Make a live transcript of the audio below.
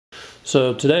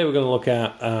So today we're going to look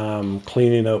at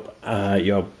cleaning up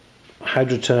your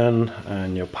Hydroton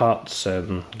and your pots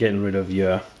and getting rid of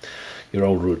your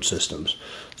old root systems.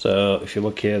 So if you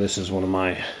look here, this is one of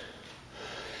my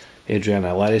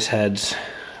Adriana lettuce heads.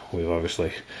 We've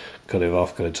obviously cut it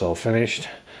off because it's all finished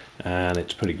and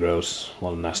it's pretty gross, a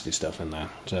lot of nasty stuff in there.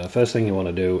 So the first thing you want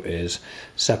to do is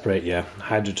separate your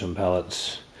Hydroton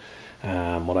pellets.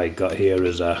 What I got here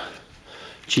is a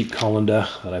cheap colander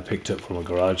that I picked up from a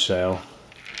garage sale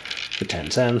for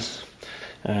 10 cents.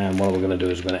 And what we're going to do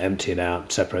is we're going to empty it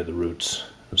out, separate the roots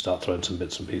and start throwing some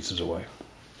bits and pieces away.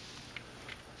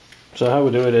 So how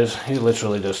we do it is you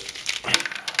literally just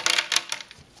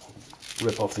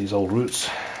rip off these old roots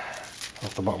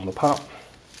off the bottom of the pot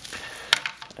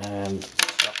and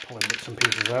start pulling bits and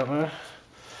pieces out there.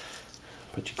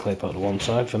 Put your clay pot to one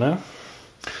side for now.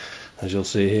 As you'll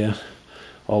see here,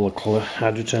 all the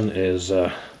Hydroton is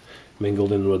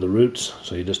mingled in with the roots,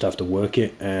 so you just have to work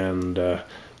it and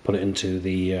put it into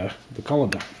the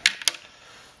colander.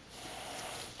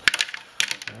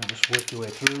 Just work your way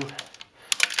through.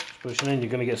 Just pushing in. You're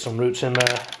going to get some roots in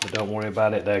there, but don't worry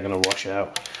about it, they're going to wash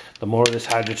out. The more of this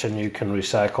Hydroton you can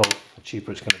recycle, the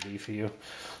cheaper it's going to be for you.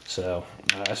 So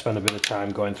I spend a bit of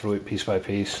time going through it piece by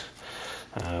piece,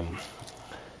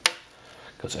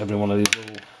 because every one of these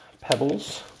little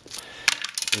pebbles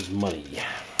is money.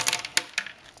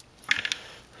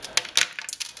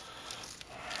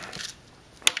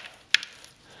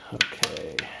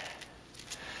 Okay.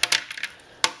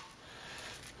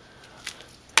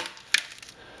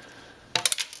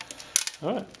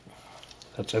 Alright.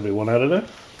 That's every one out of there.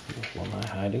 One eye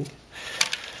hiding.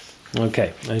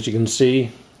 Okay, as you can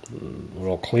see, we're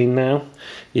all clean now.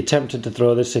 You're tempted to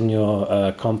throw this in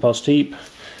your compost heap.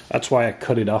 That's why I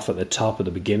cut it off at the top at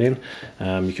the beginning.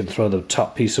 You can throw the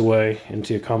top piece away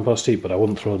into your compost heap, but I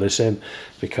wouldn't throw this in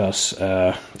because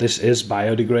this is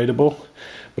biodegradable,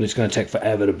 but it's going to take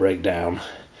forever to break down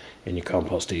in your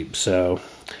compost heap. So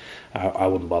I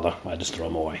wouldn't bother, I just throw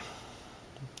them away.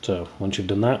 So once you've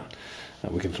done that,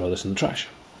 we can throw this in the trash.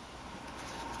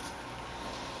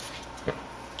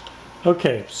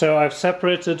 Okay, so I've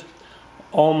separated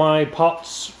all my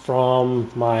pots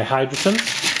from my Hydroton.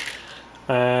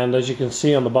 And as you can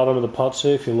see on the bottom of the pots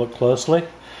here, if you look closely,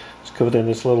 it's covered in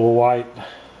this little white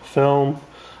film,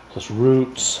 plus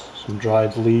roots, some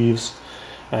dried leaves.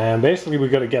 And basically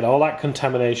we've got to get all that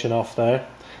contamination off there,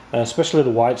 especially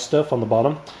the white stuff on the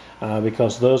bottom,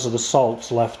 because those are the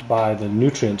salts left by the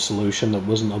nutrient solution that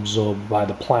wasn't absorbed by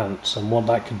the plants. And what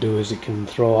that could do is it can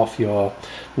throw off your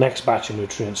next batch of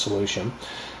nutrient solution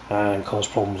and cause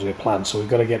problems with your plants. So we've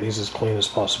got to get these as clean as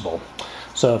possible.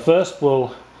 So first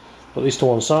we'll put these to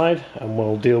one side and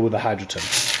we'll deal with the Hydroton.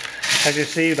 As you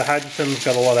see, the Hydroton's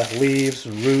got a lot of leaves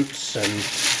and roots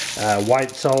and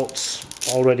white salts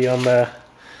already on there.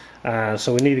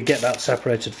 So we need to get that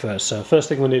separated first. So first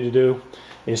thing we need to do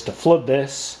is to flood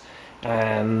this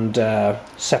and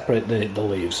separate the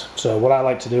leaves. So what I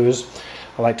like to do is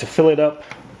I like to fill it up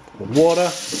with water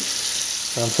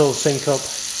and fill the sink up,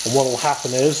 and what will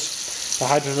happen is the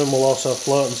Hydroton will also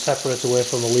float and separate away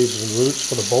from the leaves and roots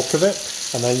for the bulk of it,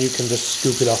 and then you can just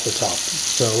scoop it off the top.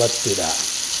 So let's do that.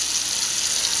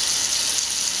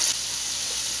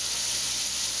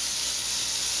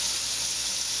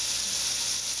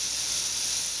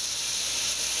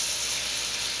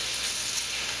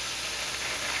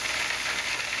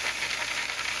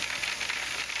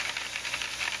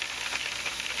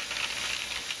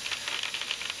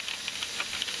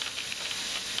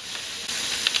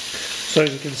 So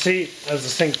as you can see, as the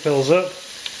sink fills up,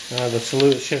 the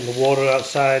solution, the water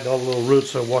outside, all the little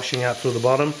roots are washing out through the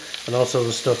bottom, and also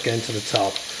the stuff getting to the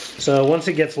top. So once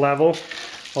it gets level,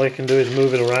 all you can do is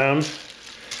move it around,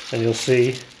 and you'll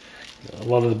see a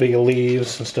lot of the bigger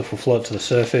leaves and stuff will float to the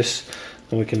surface,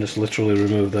 and we can just literally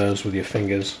remove those with your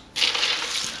fingers.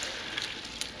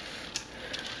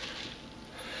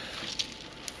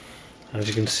 As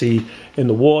you can see in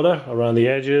the water around the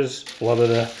edges, a lot of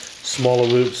the smaller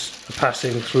roots are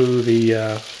passing through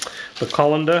the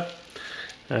colander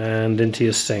and into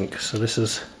your sink. So this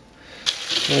is,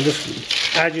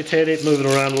 just agitate it, move it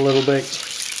around a little bit,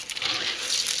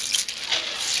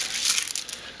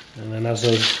 and then as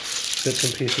those bits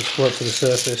and pieces float to the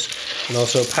surface and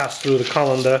also pass through the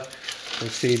colander, you can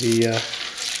see the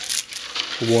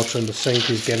water in the sink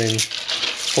is getting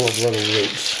full of little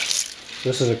roots.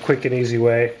 This is a quick and easy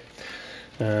way.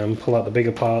 Pull out the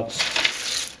bigger parts.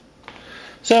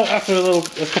 So after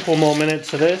a couple more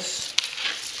minutes of this,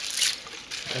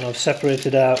 and I've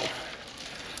separated out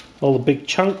all the big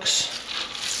chunks,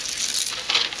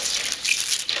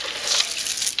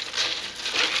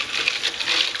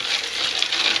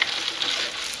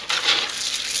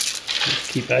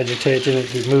 Just keep agitating it,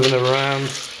 keep moving it around.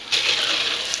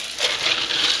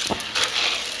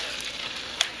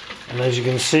 And as you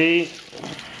can see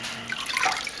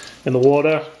in the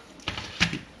water,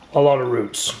 a lot of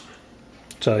roots.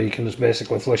 So you can just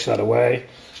basically flush that away,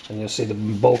 and you'll see the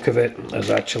bulk of it has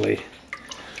actually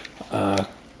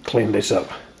cleaned this up.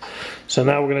 So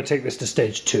now we're going to take this to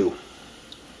stage 2.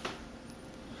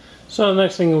 So the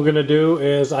next thing we're going to do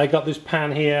is, I got this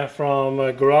pan here from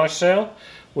a garage sale.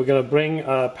 We're going to bring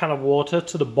a pan of water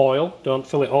to the boil. Don't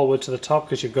fill it all the way to the top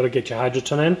because you've got to get your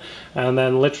Hydroton in. And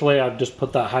then literally I've just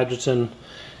put that Hydroton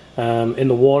in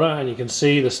the water, and you can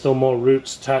see there's still more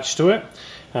roots attached to it.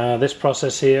 This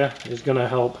process here is going to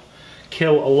help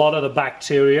kill a lot of the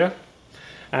bacteria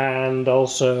and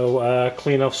also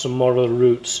clean off some more of the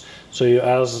roots. So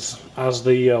as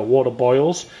the water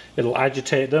boils, it'll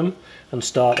agitate them and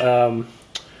start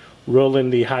rolling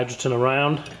the Hydroton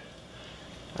around,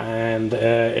 and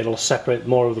it'll separate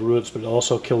more of the roots, but it'll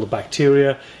also kill the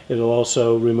bacteria. It'll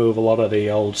also remove a lot of the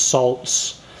old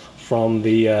salts from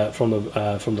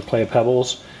the clay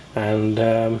pebbles, and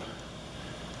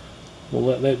we'll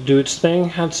let that do its thing.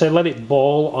 I'd say let it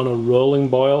boil on a rolling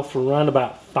boil for around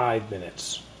about 5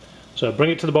 minutes. So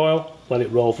bring it to the boil, let it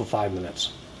roll for 5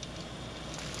 minutes.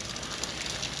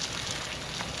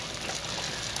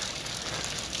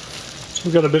 So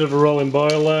we've got a bit of a rolling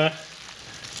boil there.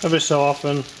 Every so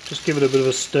often, just give it a bit of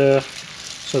a stir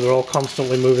so they're all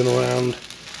constantly moving around.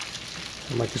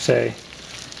 And like I say,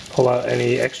 pull out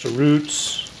any extra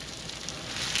roots.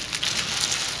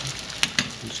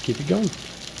 And just keep it going.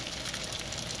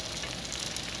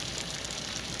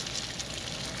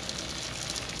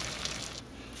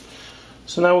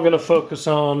 So now we're going to focus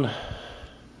on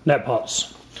net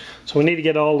pots. So we need to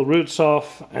get all the roots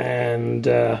off and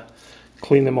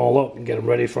clean them all up and get them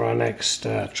ready for our next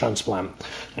transplant.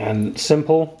 And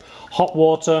simple, hot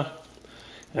water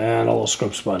and a little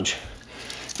scrub sponge.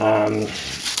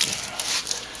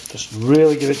 Just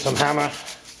really give it some hammer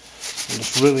and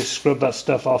just really scrub that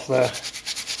stuff off there.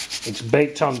 It's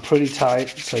baked on pretty tight,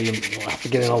 so you have to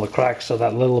get in all the cracks. So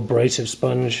that little abrasive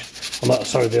sponge, the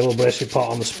little abrasive pot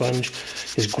on the sponge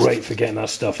is great for getting that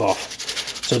stuff off.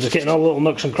 So just getting all the little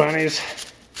nooks and crannies.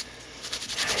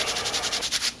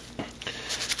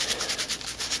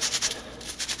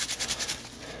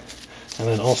 And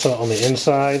then also on the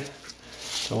inside,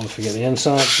 don't want to forget the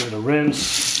inside, give it a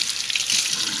rinse.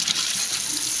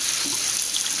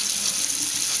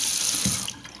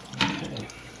 Okay.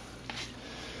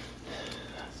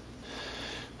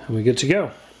 And we're good to go.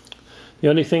 The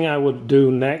only thing I would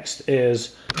do next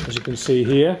is, as you can see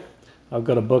here, I've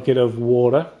got a bucket of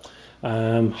water,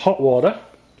 hot water,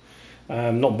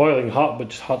 not boiling hot, but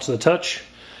just hot to the touch.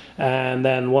 And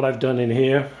then what I've done in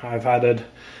here, I've added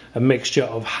a mixture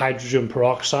of hydrogen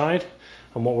peroxide,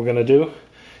 and what we're going to do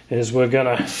is we're going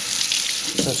to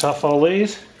set off all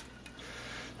these,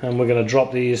 and we're going to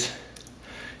drop these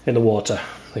in the water.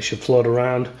 They should float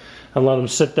around and let them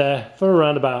sit there for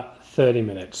around about 30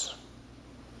 minutes.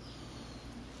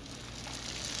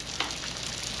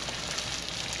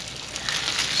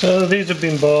 So these have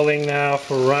been boiling now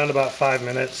for around about 5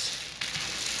 minutes,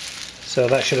 so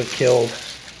that should have killed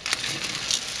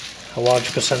a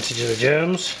large percentage of the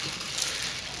germs.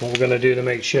 What we're going to do to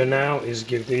make sure now is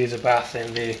give these a bath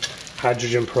in the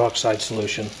hydrogen peroxide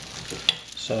solution.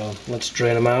 So let's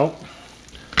drain them out.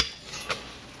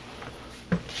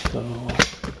 So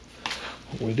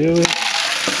what we do is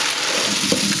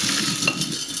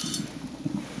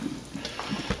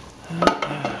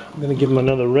I'm going to give them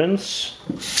another rinse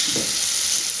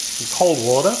in cold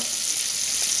water.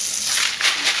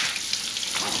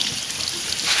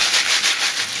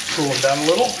 Cool them down a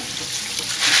little.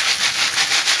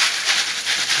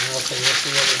 And also you'll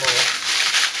see any more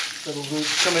little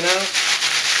roots coming out.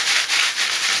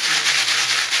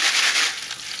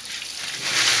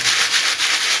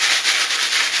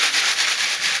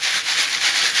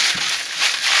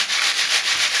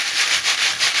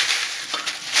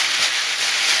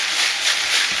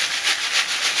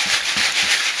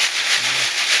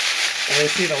 And you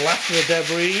see the last of the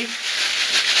debris.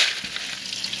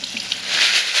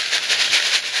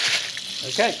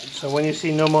 Okay, so when you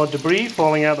see no more debris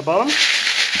falling out the bottom, it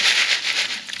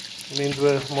means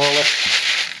we're more or less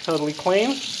totally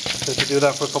clean. So to do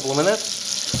that for a couple of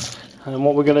minutes. And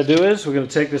what we're going to do is we're going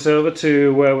to take this over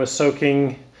to where we're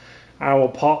soaking our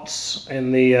pots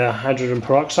in the hydrogen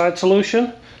peroxide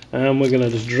solution. And we're going to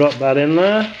just drop that in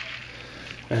there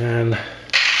and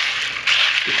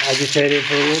agitate it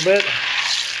for a little bit.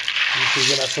 You can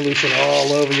get that solution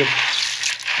all over your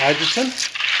hydrogen.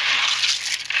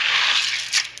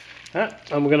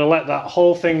 And we're going to let that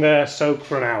whole thing there soak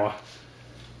for an hour.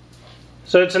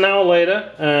 So it's an hour later,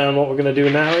 and what we're going to do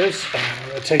now is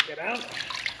take it out,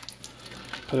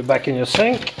 put it back in your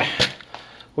sink.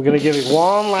 We're going to give it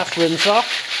one last rinse off.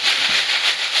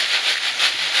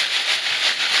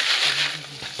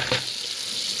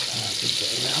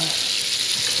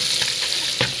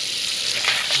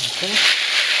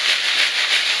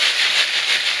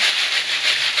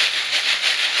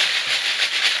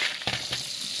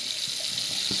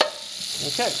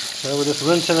 Okay, so we're just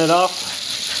rinsing it off.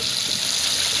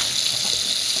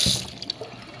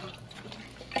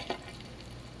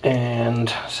 And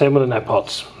same with the net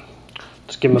pots.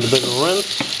 Just give them a bit of a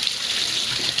rinse.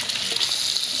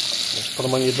 Just put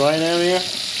them on your drying area.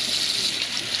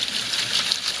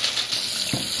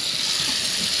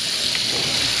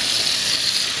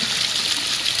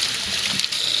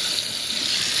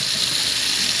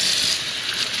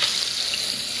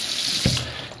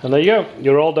 And there you go,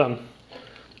 you're all done.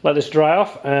 Let this dry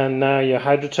off, and now your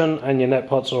Hydroton and your net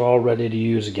pots are all ready to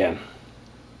use again.